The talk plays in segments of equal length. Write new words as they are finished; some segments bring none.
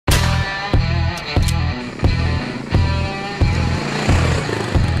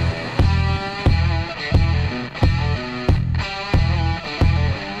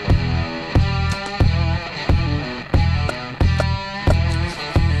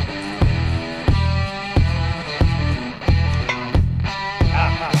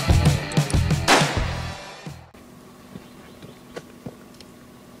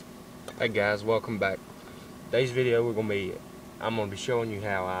Hey guys, welcome back. Today's video I'm gonna be showing you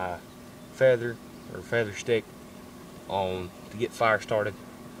how I feather stick to get fire started.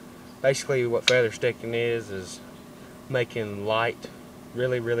 Basically what feather sticking is making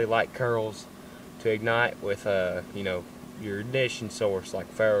really light curls to ignite with your ignition source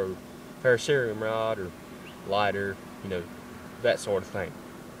like ferrocerium rod or lighter, that sort of thing.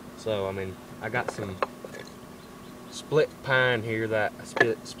 So I got some split pine here that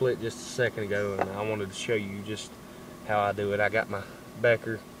I split just a second ago, and I wanted to show you just how I do it. I got my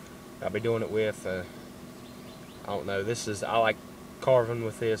Becker. I'll be doing it with I don't know, I like carving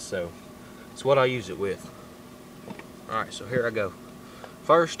with this, so it's what I use it with. Alright, so here I go.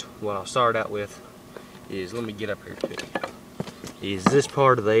 First, what I'll start out with is, let me get up here to it, is this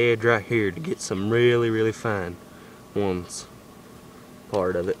part of the edge right here to get some really fine ones.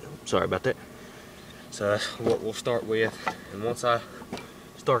 Part of it. Sorry about that. So that's what we'll start with, and once I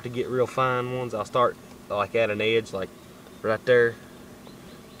start to get real fine ones, I'll start like at an edge, like right there,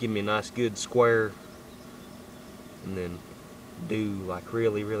 give me a nice good square, and then do like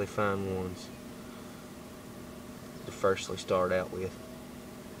really fine ones to firstly start out with.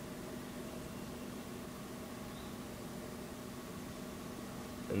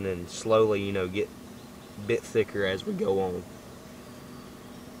 And then slowly, get a bit thicker as we go on.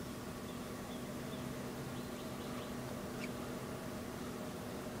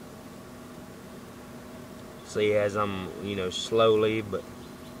 See, as I'm, slowly but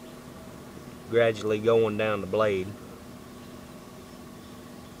gradually going down the blade,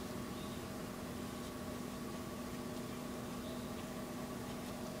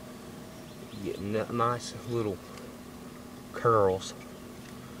 getting nice little curls,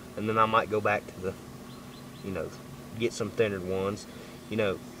 and then I might go back to the, get some thinner ones.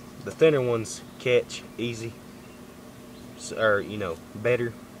 The thinner ones catch easy, or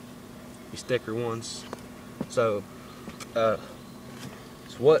better. These thicker ones. So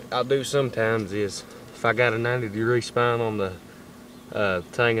what I'll do sometimes is, if I got a 90-degree spine on the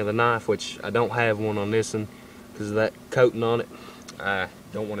tang of the knife, which I don't have one on this one because of that coating on it, I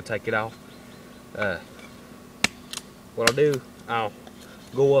don't want to take it off. What I'll do, I'll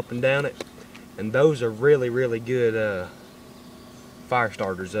go up and down it, and those are really good fire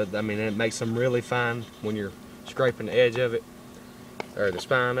starters. It makes them really fine when you're scraping the edge of it, or the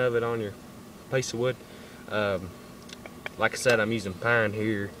spine of it on your piece of wood. Like I said, I'm using pine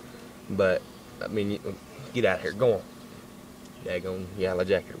here, but get out of here, go on. Daggone yellow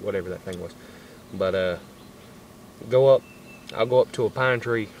jacket, or whatever that thing was. But I'll go up to a pine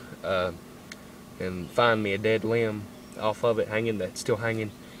tree and find me a dead limb off of it that's still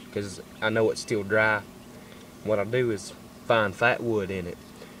hanging, because I know it's still dry. What I'll do is find fat wood in it.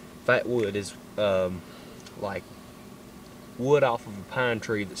 Fat wood is like wood off of a pine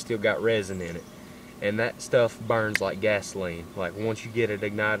tree that's still got resin in it. And that stuff burns like gasoline. Like once you get it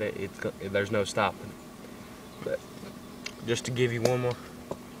ignited, there's no stopping it. But just to give you one more.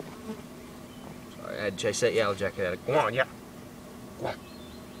 Sorry, I had to chase that yellow jacket out of it. Come on, yeah. Come on.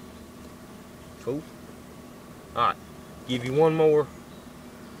 Cool. Alright, give you one more.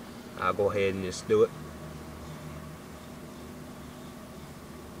 I'll go ahead and just do it.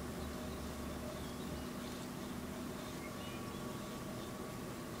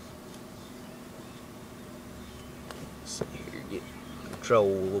 See here, get control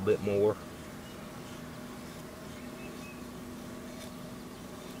a little bit more.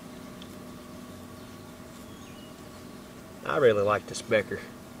 I really like this Becker.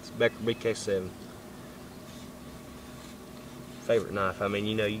 It's Becker BK7. Favorite knife.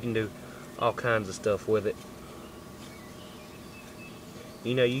 You can do all kinds of stuff with it.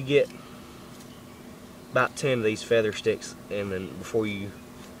 You get about 10 of these feather sticks, and then before you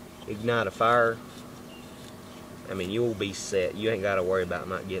ignite a fire, you'll be set. You ain't got to worry about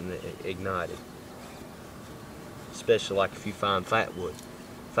not getting it ignited. Especially like if you find fat wood.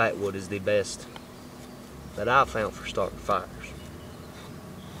 Fat wood is the best that I've found for starting fires.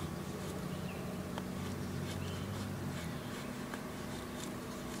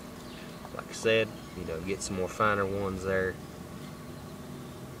 Like I said, get some more finer ones there.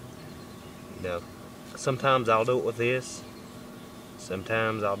 Sometimes I'll do it with this.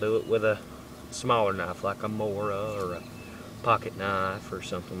 Sometimes I'll do it with a smaller knife, like a Mora or a pocket knife or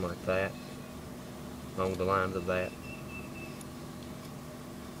something like that, along the lines of that.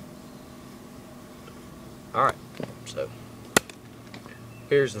 Alright, so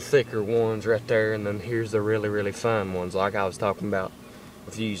here's the thicker ones right there, and then here's the really fine ones, like I was talking about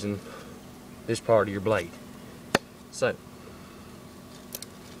with using this part of your blade. So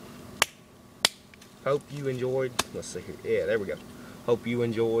hope you enjoyed. Let's see here. Yeah, there we go. Hope you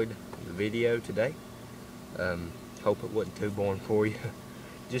enjoyed the video today. Hope it wasn't too boring for you.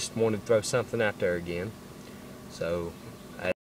 Just wanted to throw something out there again. So